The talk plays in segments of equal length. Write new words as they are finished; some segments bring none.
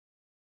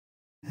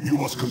You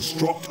must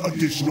construct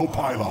additional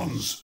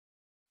pylons.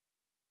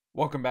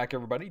 Welcome back,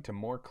 everybody, to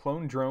more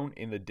Clone Drone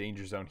in the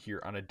Danger Zone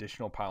here on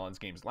Additional Pylons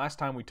Games. Last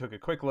time we took a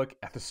quick look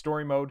at the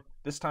story mode.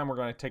 This time we're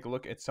going to take a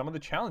look at some of the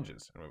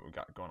challenges and what we've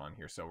got going on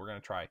here. So we're going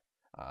to try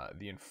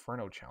the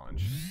Inferno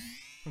Challenge.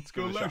 Let's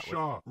give it a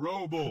shot.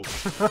 Robo.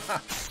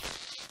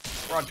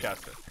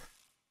 Broadcaster.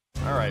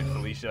 All right,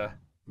 Felicia.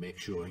 Make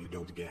sure you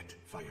don't get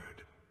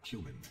fired.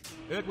 Human.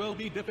 It will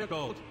be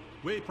difficult.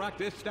 We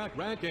practice stack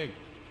ranking.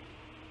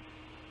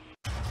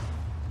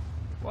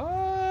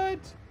 What?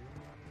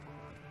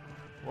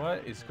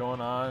 What is going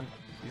on?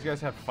 These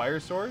guys have fire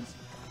swords?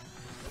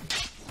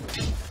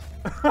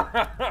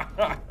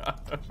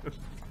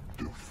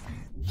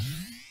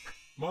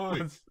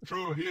 Mike,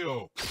 true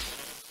heel.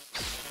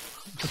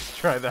 Let's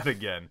try that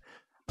again.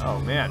 Oh,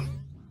 man.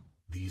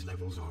 These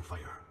levels are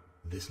fire.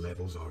 This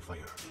levels are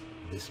fire.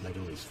 This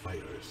level is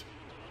fires.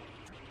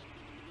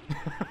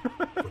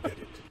 Forget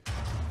it.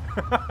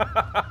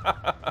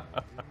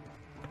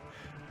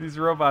 These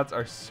robots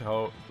are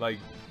so, like,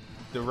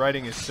 the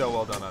writing is so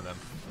well done on them.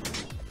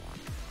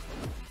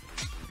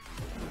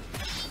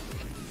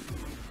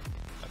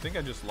 I think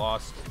I just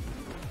lost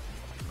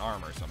an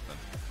arm or something.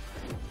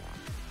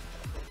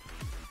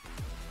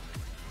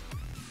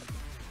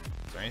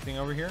 Is there anything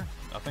over here?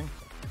 Nothing?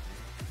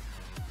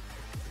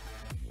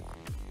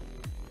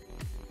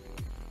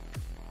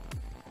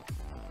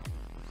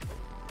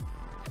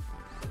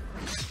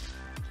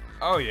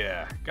 Oh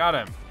yeah, got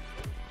him.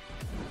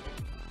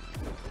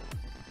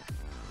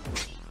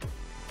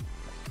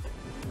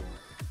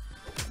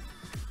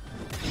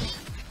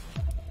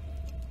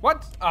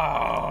 What?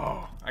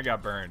 Oh, I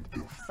got burned.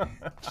 All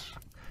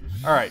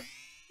right.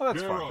 Well,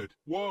 that's fun. Garrett,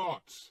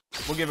 Watts.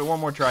 We'll give it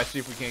one more try, see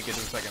if we can't get to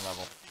the second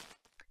level.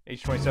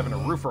 H27, a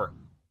roofer.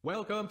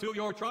 Welcome to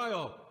your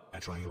trial. A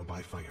trial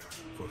by fire.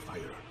 For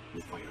fire.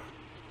 With fire.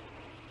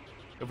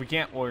 If we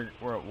can't,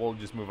 we'll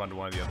just move on to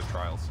one of the other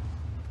trials.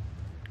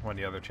 One of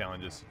the other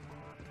challenges.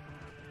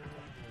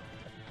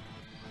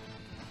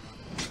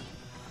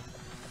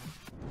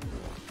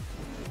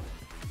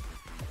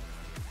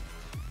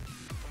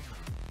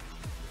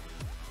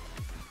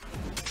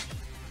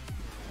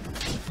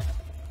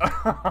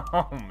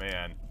 Oh,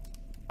 man.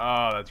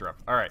 Oh, that's rough.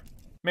 All right.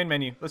 Main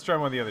menu. Let's try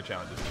one of the other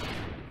challenges.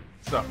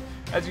 So,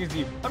 as you can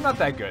see, I'm not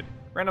that good.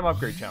 Random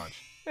upgrade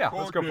challenge. Yeah,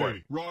 let's go for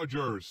it.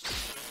 Rogers.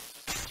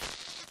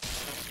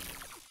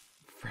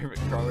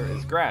 Favorite color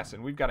is grass,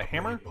 and we've got a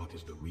hammer. Bot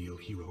is the real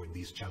hero in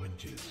these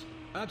challenges.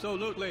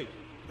 Absolutely.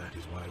 That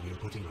is why we're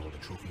putting all the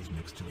trophies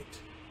next to it.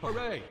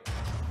 Hooray.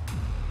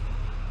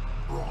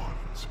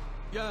 Bronze.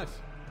 Yes.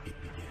 It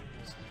begins.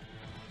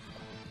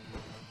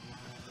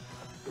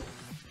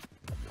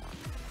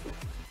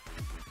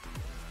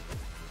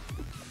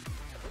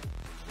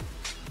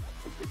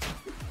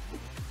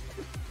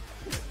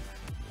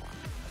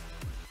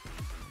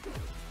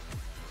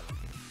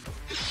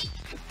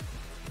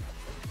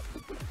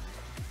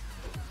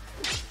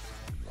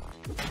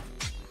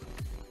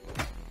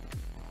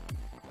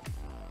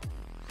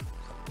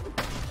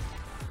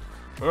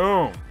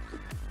 Boom.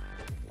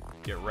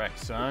 Get wrecked,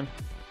 son.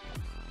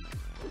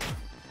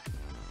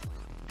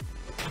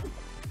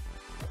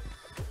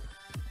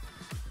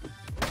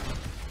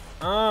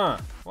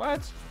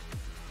 What?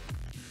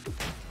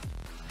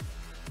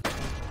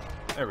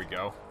 There we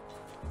go.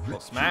 Little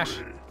smash.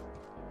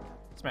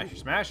 Smash,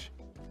 smash.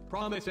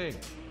 Promising.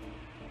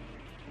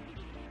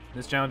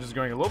 This challenge is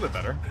going a little bit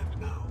better.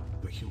 And now,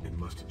 the human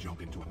must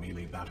jump into a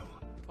melee battle.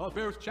 A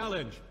fierce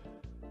challenge.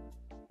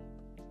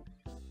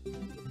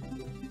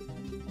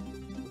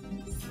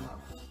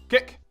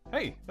 Kick.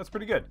 Hey, that's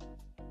pretty good.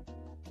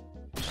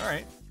 All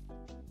right.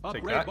 Take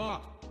Upgrade that.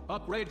 bot.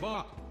 Upgrade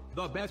bot.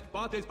 The best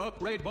bot is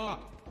upgrade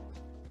bot.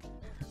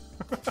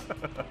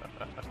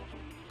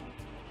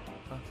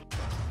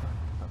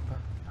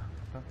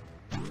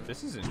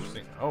 This is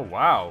interesting. Oh,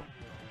 wow.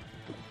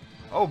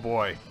 Oh,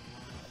 boy.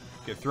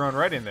 Get thrown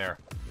right in there.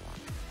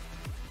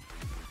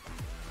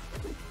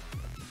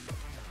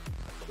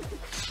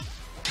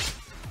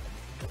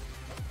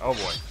 Oh,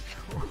 boy.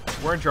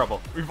 We're in trouble.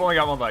 We've only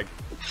got one leg.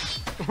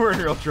 We're in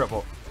real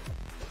trouble.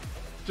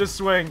 Just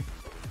swing.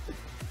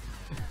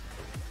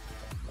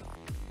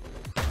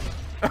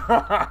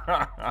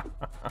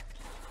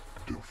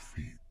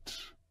 Defeat.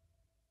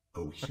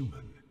 Oh,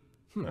 human.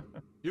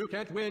 You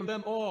can't win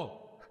them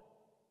all.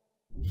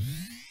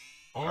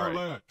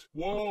 Arlette.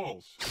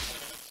 Walls.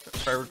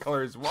 Favorite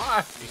color is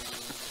white.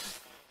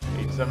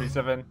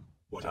 877.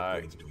 What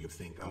upgrades do you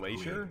think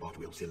Glacier? upgrade bot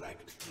will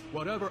select?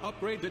 Whatever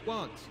upgrades it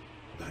wants.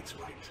 That's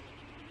right.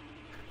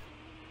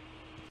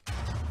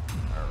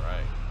 All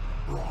right.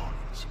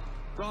 Bronze.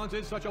 Bronze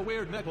is such a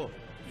weird metal.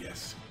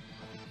 Yes.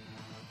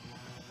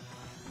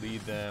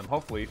 Lead them,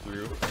 hopefully,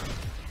 through.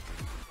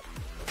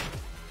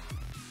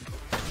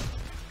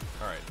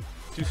 All right.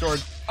 2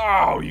 swords.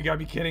 Oh, you gotta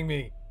be kidding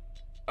me.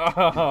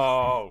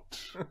 Oh.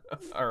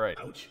 All right.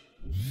 Ouch.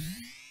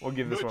 We'll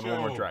give this one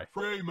more Mitchell, try.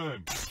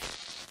 Freeman.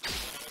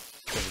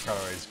 Favorite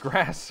color is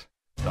grass.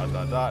 Dot,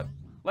 dot, dot.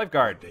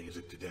 Lifeguard. What day is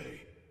it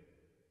today?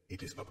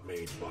 It is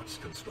Upgrade Bots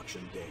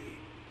Construction Day.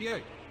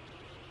 Yay!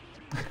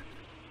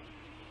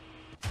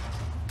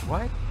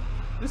 What?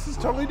 This is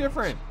totally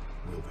different.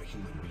 Will the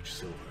human reach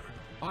silver?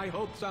 I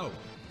hope so.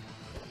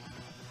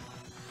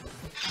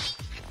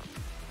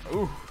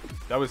 Ooh,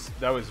 that was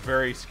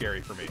very scary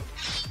for me.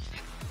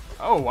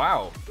 Oh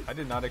wow, I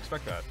did not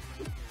expect that.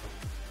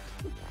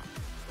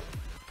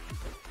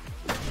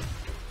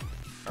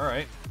 All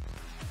right.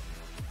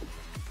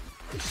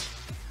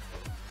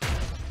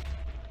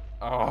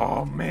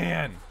 Oh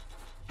man.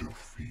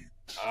 Defeat.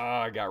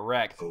 I got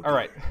wrecked. All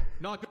right.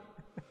 Not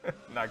good.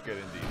 Not good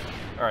indeed.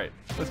 All right,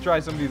 let's try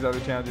some of these other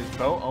challenges.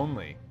 Bow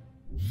only.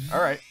 All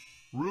right.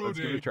 Let's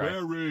give it a Rudy try.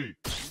 Berry.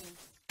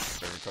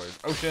 Favorite colors: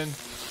 ocean.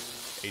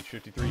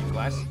 H53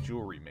 glass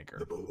jewelry The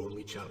maker. bow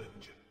only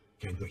challenge.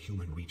 Can the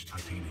human reach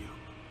titanium?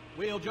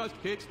 We'll just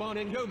keep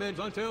spawning humans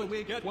until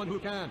we get one who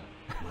can.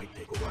 Might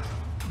take a while.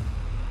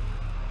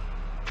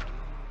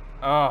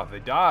 Oh, they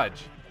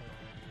dodge.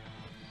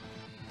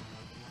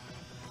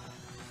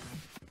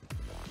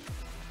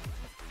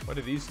 What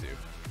do these do?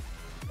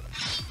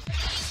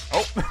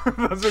 Oh,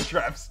 those are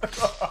traps.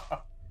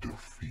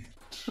 Defeat.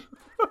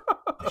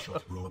 A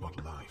short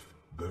robot life,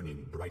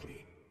 burning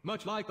brightly.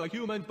 Much like a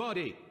human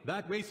body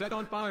that we set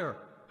on fire.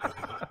 All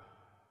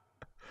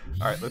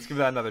right, let's give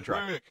that another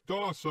try. Rick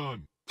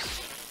Dawson.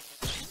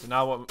 So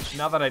now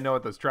that I know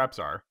what those traps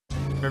are,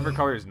 favorite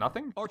color is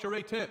nothing?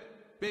 Archery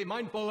tip. Be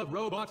mindful of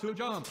robots who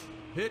jump.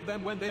 Hit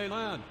them when they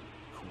land.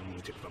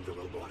 Cool tip from the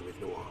robot with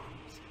no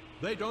arms.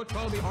 They don't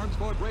call me arms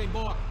for brain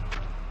block.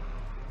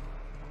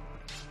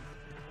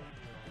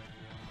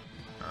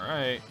 All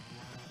right.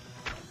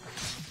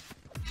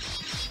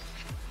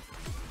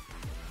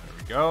 There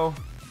we go.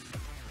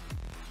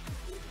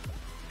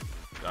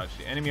 Dodge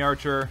the enemy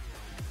archer.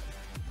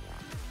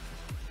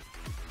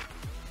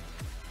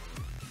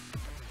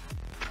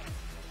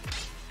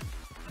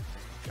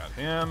 Got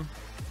him.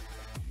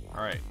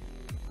 All right.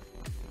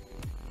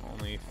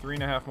 Only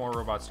 3.5 more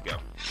robots to go.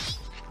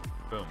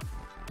 Boom.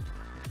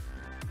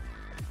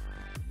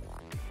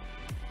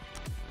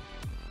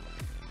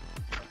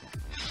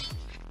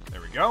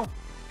 There we go.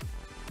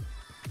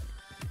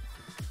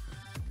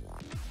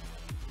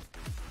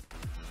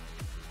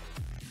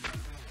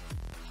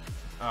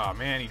 Oh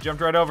man, he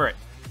jumped right over it.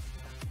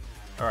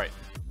 All right.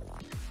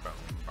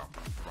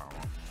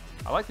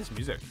 I like this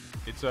music.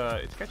 It's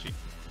catchy.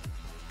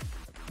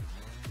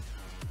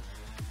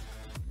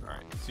 All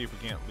right, let's see if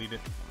we can't lead it.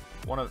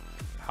 Want to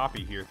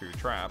Hoppy here through the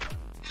trap.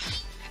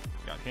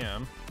 Got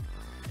him,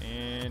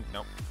 and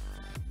nope.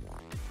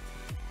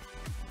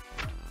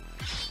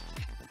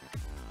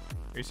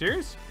 Are you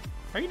serious?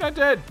 Are you not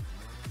dead?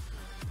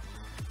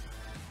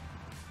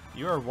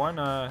 You are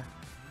one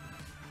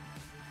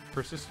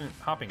persistent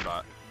hopping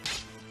bot.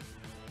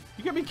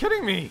 You gotta be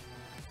kidding me!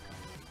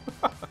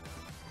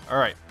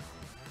 Alright.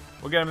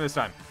 We'll get him this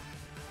time.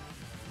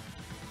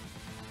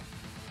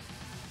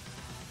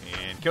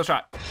 And kill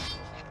shot.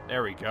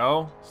 There we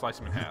go. Slice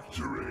him in half.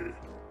 Victory.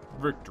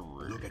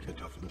 Victory. Look at the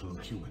tough little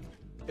human.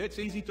 It's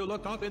easy to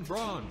look up in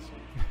bronze.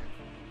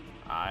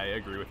 I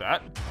agree with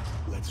that.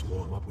 Let's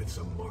warm up with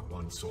some Mark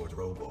 1 sword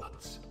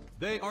robots.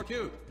 They are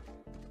cute.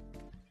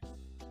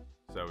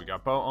 So we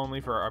got bow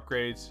only for our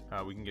upgrades.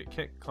 We can get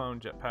kit, clone,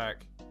 jetpack,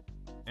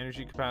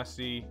 energy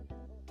capacity,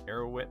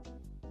 arrow width.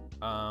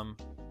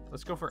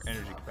 Let's go for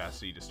energy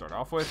capacity to start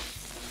off with.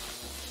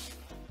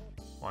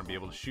 Want to be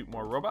able to shoot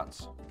more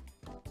robots.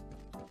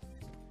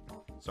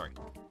 Sorry,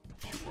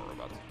 shoot more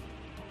robots.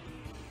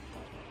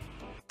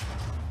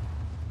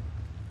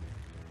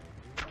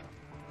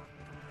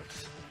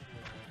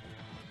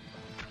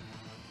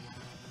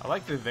 I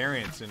like the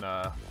variance in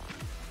the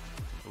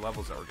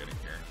levels that we're getting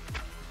here.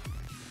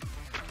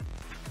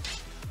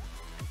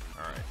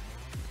 Alright.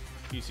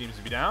 He seems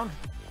to be down.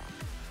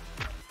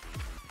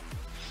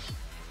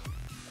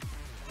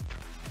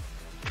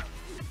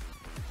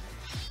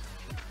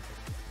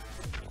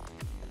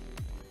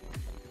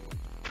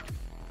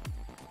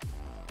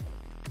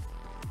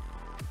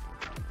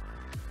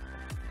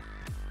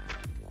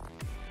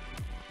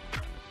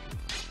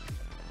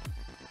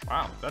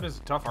 Wow, that is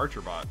a tough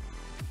archer bot.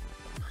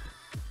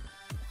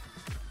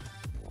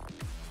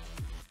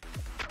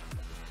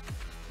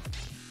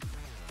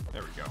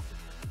 There we go.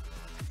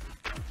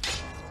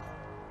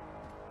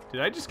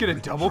 Did I just get a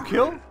double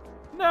kill?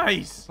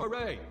 Nice!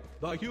 Hooray!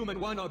 The human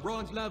won a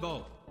bronze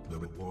level. The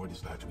reward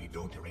is that we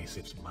don't erase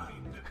its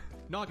mind.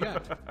 Not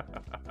yet.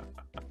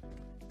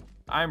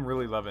 I'm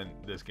really loving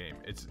this game.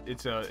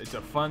 It's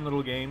a fun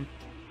little game,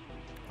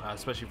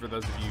 especially for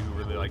those of you who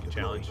really like a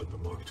challenge. With the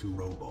Mark 2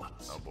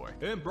 robots. Oh boy.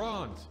 In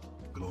bronze.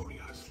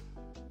 Glorious.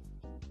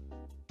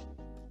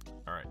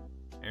 All right.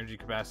 Energy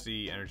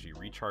capacity, energy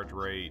recharge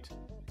rate.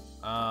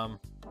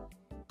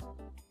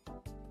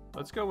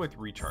 Let's go with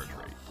recharge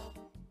rate.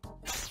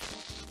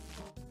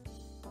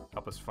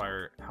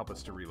 Help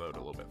us to reload a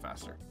little bit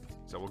faster.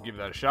 So we'll give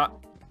that a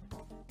shot.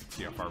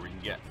 See how far we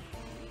can get.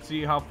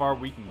 See how far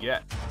we can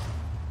get.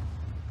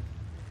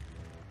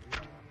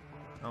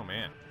 Oh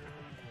man.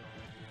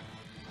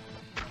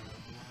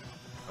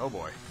 Oh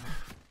boy.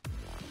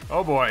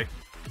 Oh boy.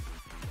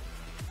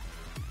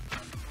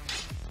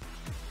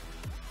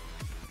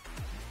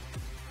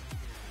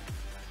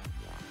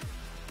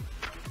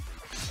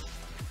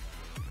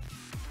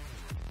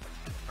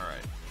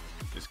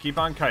 keep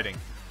on kiting.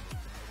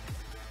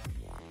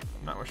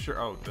 I'm not sure.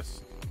 Oh,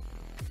 this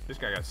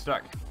guy got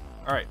stuck.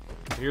 All right,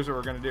 so here's what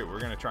we're gonna do. We're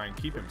gonna try and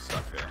keep him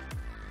stuck there.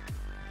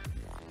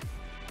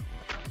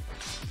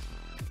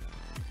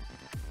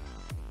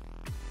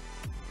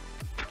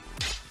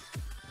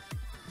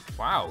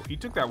 Wow, he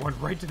took that one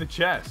right to the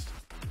chest.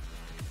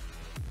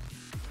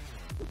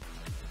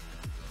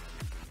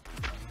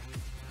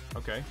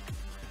 Okay.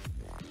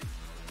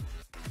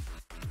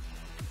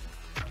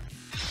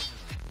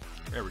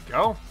 There we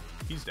go.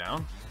 He's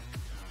down.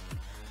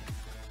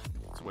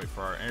 Let's wait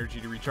for our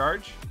energy to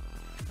recharge.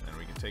 And then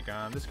we can take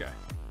on this guy.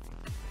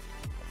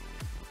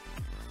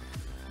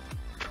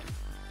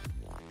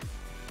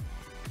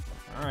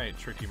 Alright,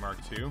 Tricky Mark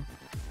II.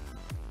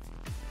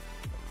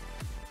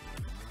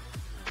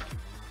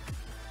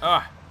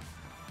 Ah!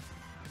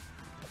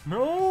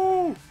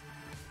 No!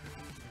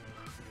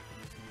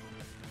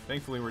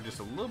 Thankfully, we're just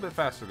a little bit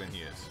faster than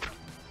he is.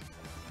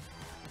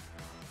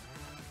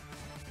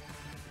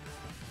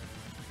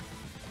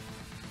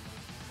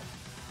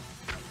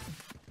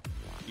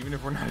 Even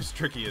if we're not as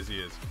tricky as he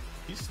is.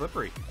 He's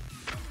slippery.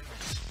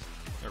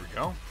 There we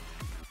go.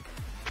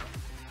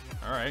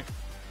 Alright.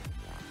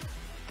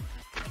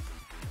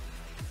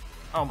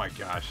 Oh my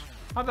gosh.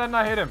 How'd that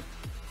not hit him?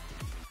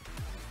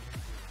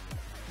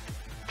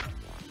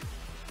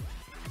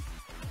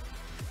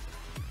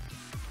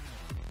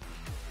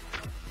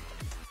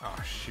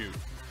 Oh, shoot.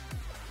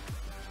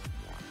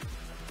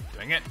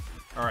 Dang it.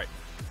 Alright.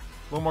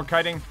 A little more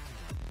kiting.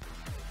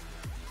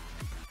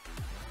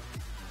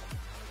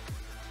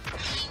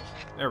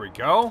 There we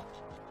go.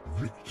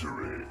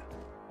 Victory.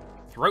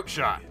 Throat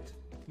shot.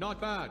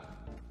 Not bad.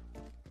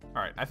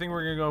 Alright, I think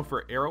we're going to go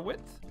for arrow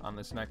width on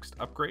this next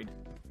upgrade.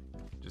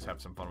 Just have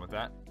some fun with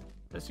that.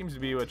 This seems to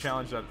be a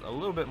challenge that's a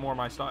little bit more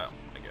my style,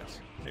 I guess.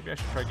 Maybe I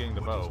should try getting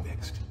the What is bow.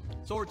 next?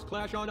 Swords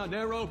clash on a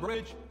narrow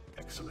bridge.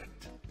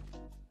 Excellent.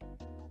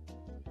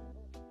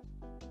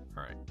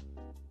 Alright.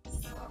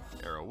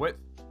 Arrow width.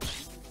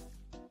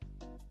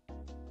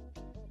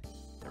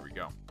 There we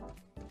go.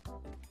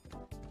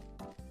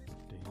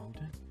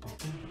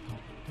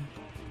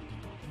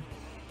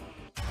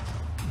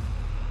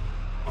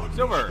 Unleash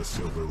Silver. the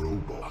silver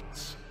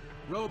robots.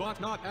 Robot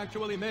not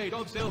actually made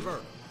of silver.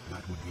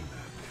 That would be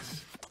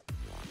madness.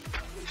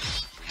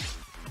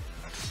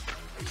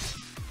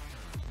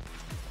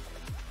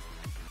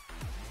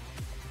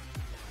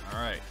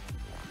 Alright.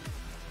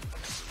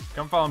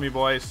 Come follow me,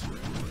 boys.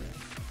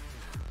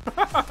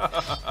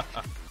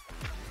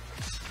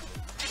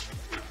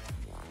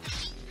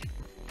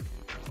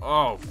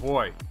 Oh,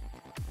 boy.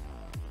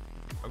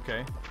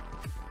 Okay.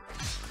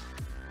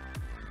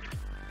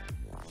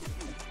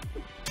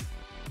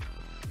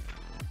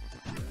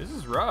 This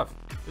is rough.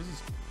 This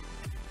is...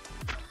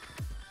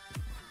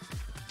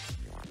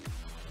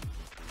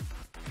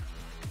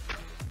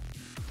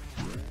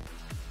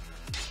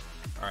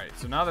 Alright,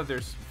 so now that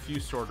there's a few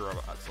sword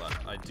robots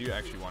left, I do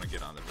actually want to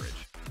get on the bridge.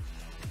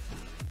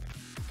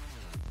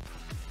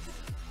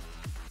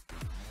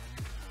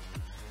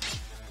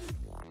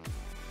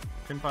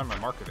 Couldn't find my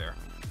marker there.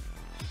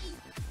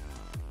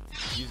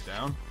 He's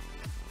down.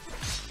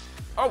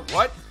 Oh,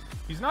 what?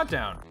 He's not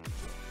down.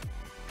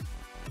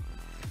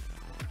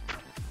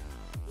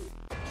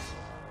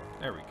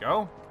 There we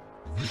go.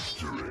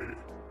 Victory.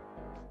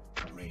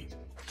 Great.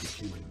 The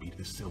human beat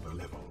the silver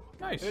level.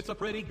 Nice. It's a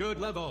pretty good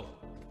level.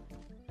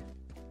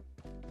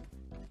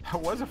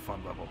 That was a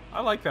fun level.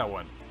 I like that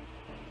one.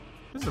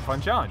 This is a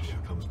fun challenge. Here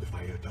comes the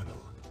fire tunnel.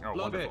 Oh,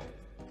 Love wonderful. it.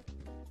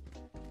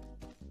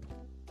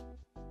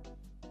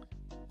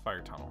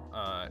 Fire tunnel.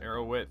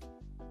 Arrow width.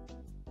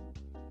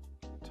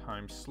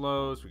 Time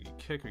slows. We can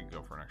kick. We can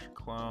go for an extra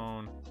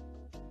clone.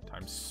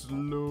 Time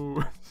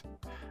slows.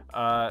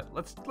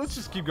 Let's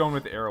just keep going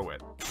with the arrow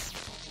width.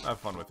 Have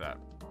fun with that.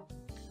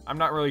 I'm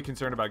not really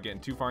concerned about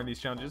getting too far in these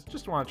challenges.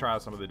 Just want to try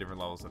out some of the different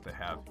levels that they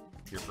have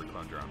here for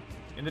Clone Drone.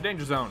 In the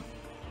danger zone.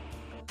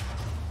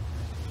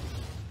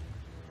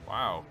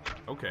 Wow.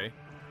 Okay.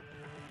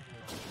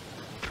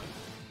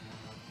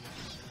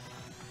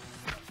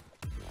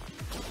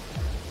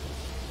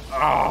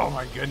 Oh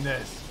my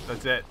goodness.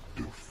 That's it.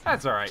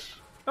 That's alright.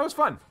 That was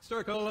fun.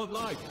 Circle of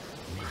life.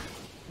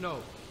 No,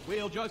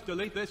 we'll just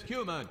delete this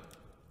human.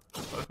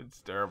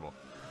 It's terrible.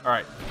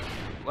 Alright.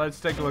 Let's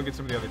take a look at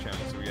some of the other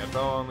challenges. So we got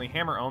bow only,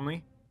 hammer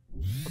only.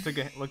 We'll take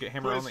a look at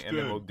hammer only, and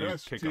then we'll do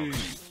kick only.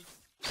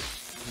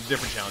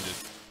 Different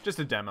challenges. Just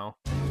a demo.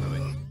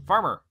 Really.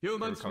 Farmer.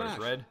 Human Favorite color is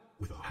smash. red.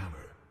 With a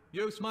hammer.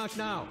 You smash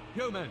now,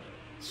 human.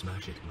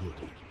 Smash it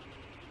good.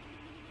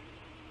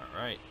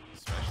 Alright.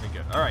 Smashing it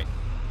good. Alright.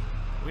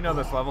 We know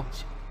this level.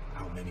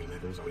 How many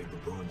levels are in the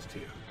bronze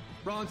tier?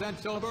 Bronze and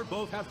silver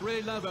both have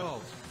 3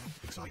 levels.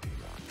 Exciting.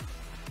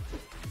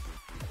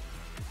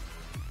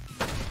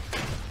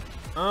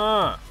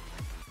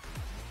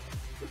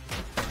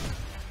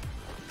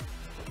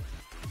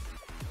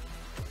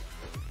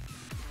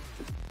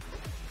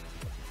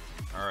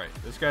 Alright,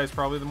 this guy is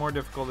probably the more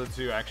difficult of the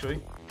two, actually.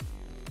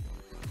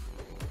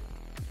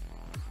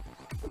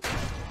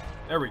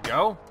 There we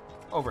go.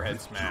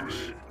 Overhead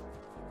smash.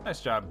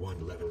 Nice job.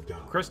 One level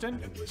down. Kristen?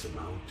 An endless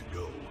amount to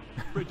go.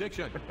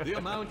 Prediction. The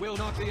amount will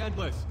not be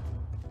endless.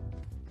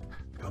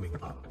 Coming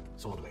up,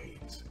 saw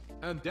blades.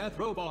 And death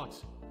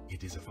robots.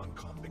 It is a fun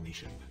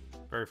combination.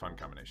 Very fun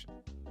combination.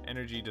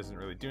 Energy doesn't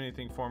really do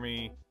anything for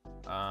me.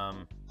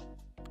 Hammer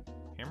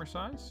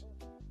size?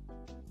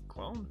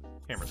 Clone?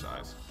 Hammer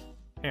size.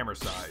 Hammer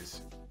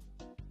size.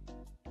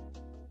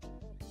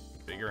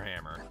 Bigger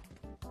hammer.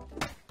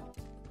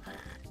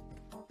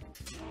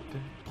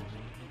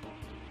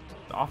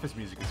 The office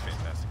music is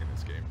fantastic in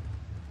this game.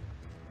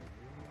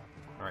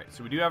 Alright,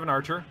 so we do have an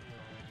archer.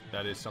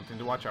 That is something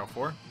to watch out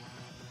for.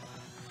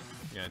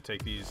 We're gonna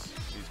take these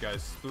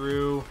guys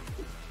through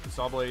the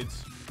saw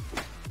blades.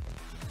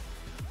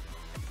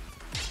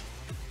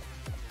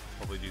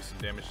 Hopefully do some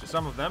damage to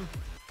some of them.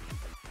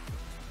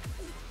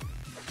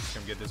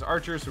 Come get this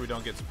archer so we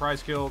don't get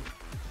surprise killed.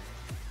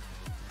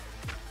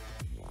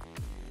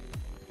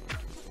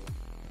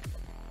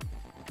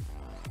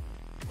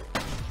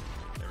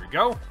 There we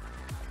go.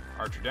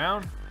 Archer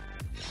down.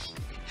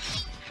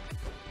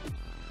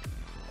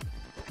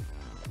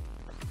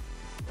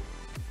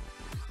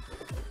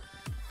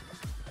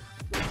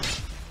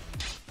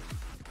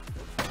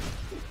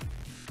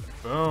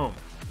 Boom.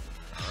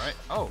 Alright.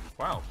 Oh,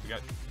 wow.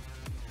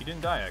 He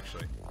didn't die,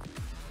 actually.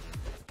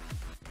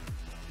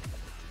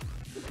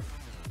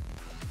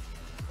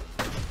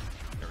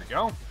 There we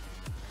go.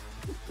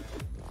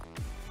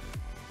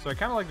 So I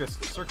kind of like this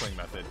circling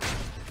method.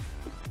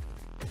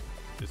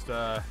 Just,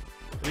 at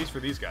least for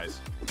these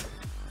guys.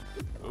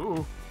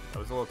 Ooh, that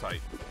was a little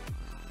tight.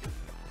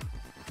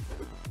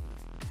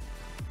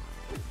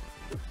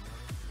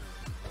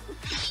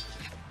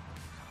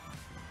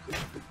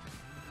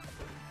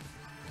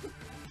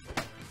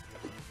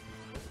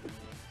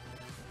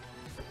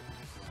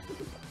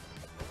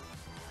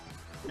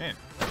 Man,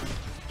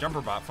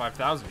 Jumper Bot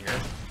 5000 here.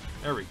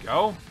 There we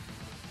go.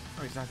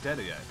 Oh, he's not dead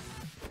yet.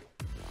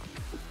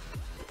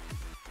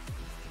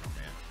 Oh,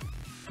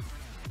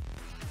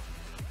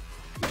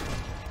 man.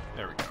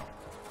 There we go.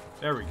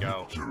 There we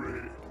go.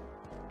 Victory.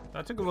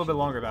 That took a little bit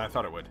longer than I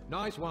thought it would.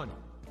 Nice one.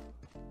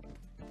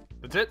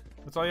 That's it?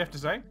 That's all you have to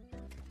say?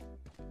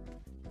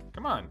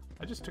 Come on.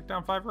 I just took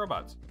down 5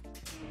 robots.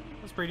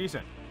 That's pretty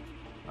decent.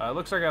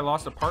 Looks like I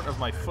lost a part of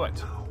my foot.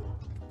 Now,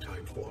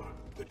 time for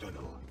the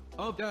tunnel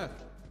Of death.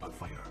 of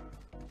fire.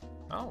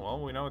 Oh,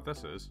 well, we know what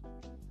this is.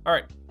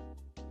 Alright.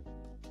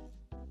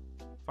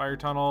 Fire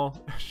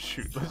tunnel.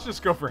 Shoot, let's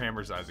just go for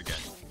hammer size again.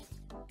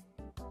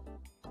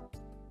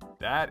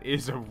 That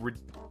is a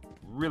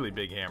really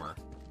big hammer.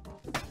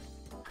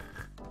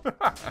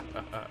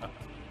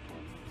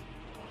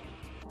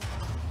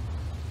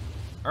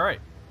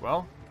 Alright,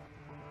 well.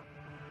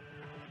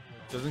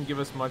 Doesn't give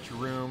us much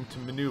room to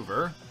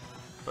maneuver,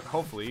 but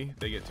hopefully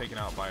they get taken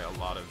out by a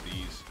lot of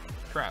these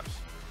traps.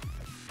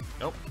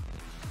 Nope.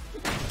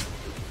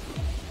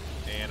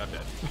 And I'm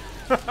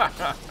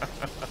dead.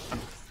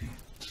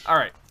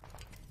 Alright.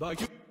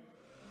 The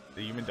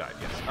human died,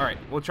 yes. Alright,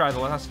 we'll try the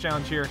last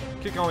challenge here.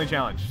 Kick only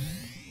challenge.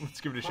 Let's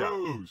give it a shot.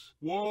 Close.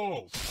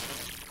 Walls.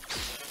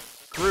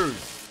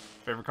 Cruise.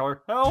 Favorite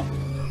color? Hell.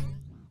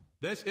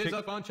 This is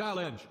a fun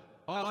challenge.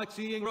 I like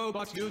seeing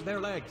robots use their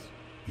legs.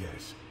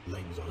 Yes,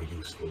 legs are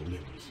useful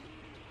limbs.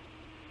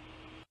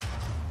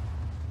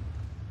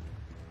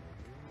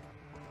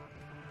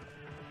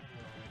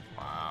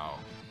 Wow.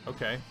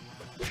 Okay.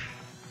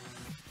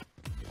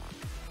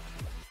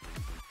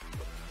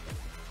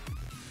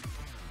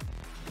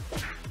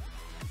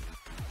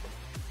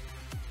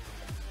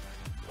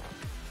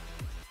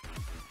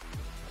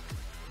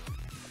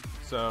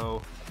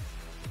 So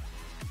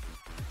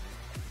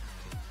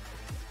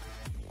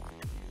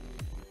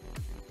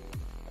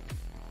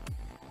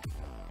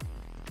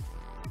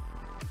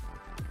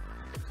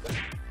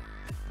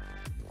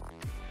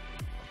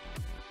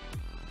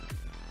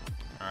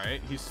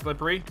alright, he's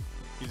slippery.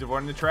 He's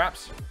avoiding the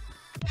traps.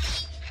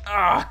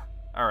 Ah!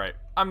 Alright,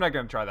 I'm not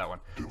gonna try that one.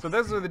 So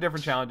those are the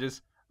different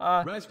challenges.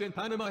 Rest in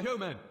Panama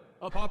Human.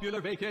 A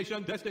popular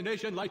vacation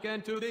destination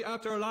likened to the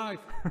afterlife.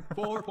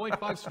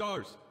 4.5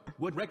 stars.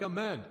 Would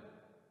recommend.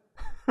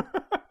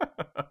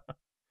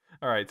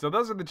 Alright, so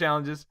those are the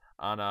challenges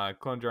on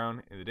Clone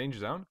Drone in the Danger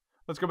Zone.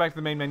 Let's go back to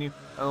the main menu.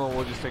 Oh,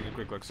 we'll just take a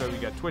quick look. So we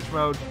got Twitch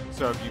mode.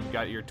 So if you've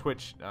got your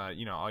Twitch,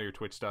 all your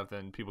Twitch stuff,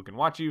 then people can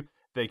watch you.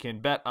 They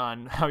can bet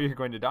on how you're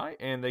going to die,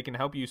 and they can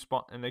help you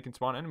spawn, and they can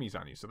spawn enemies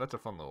on you. So that's a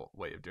fun little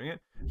way of doing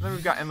it. And then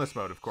we've got endless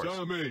mode, of course.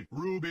 Sammy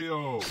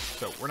Rubio.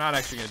 So we're not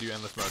actually going to do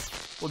endless mode.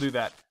 We'll do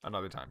that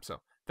another time. So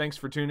thanks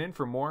for tuning in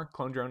for more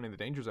Clone Drone in the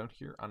Danger Zone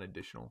here on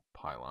Additional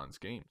Pylons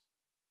Games.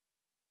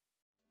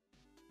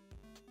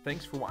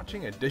 Thanks for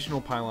watching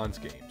Additional Pylons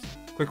Games.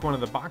 Click one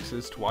of the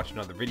boxes to watch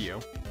another video,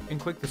 and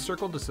click the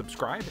circle to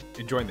subscribe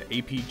and join the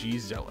APG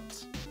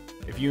Zealots.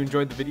 If you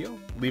enjoyed the video,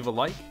 leave a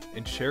like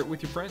and share it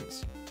with your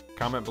friends.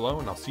 Comment below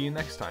and I'll see you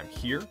next time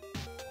here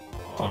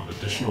on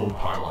Additional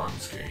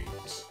Pylons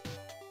Games.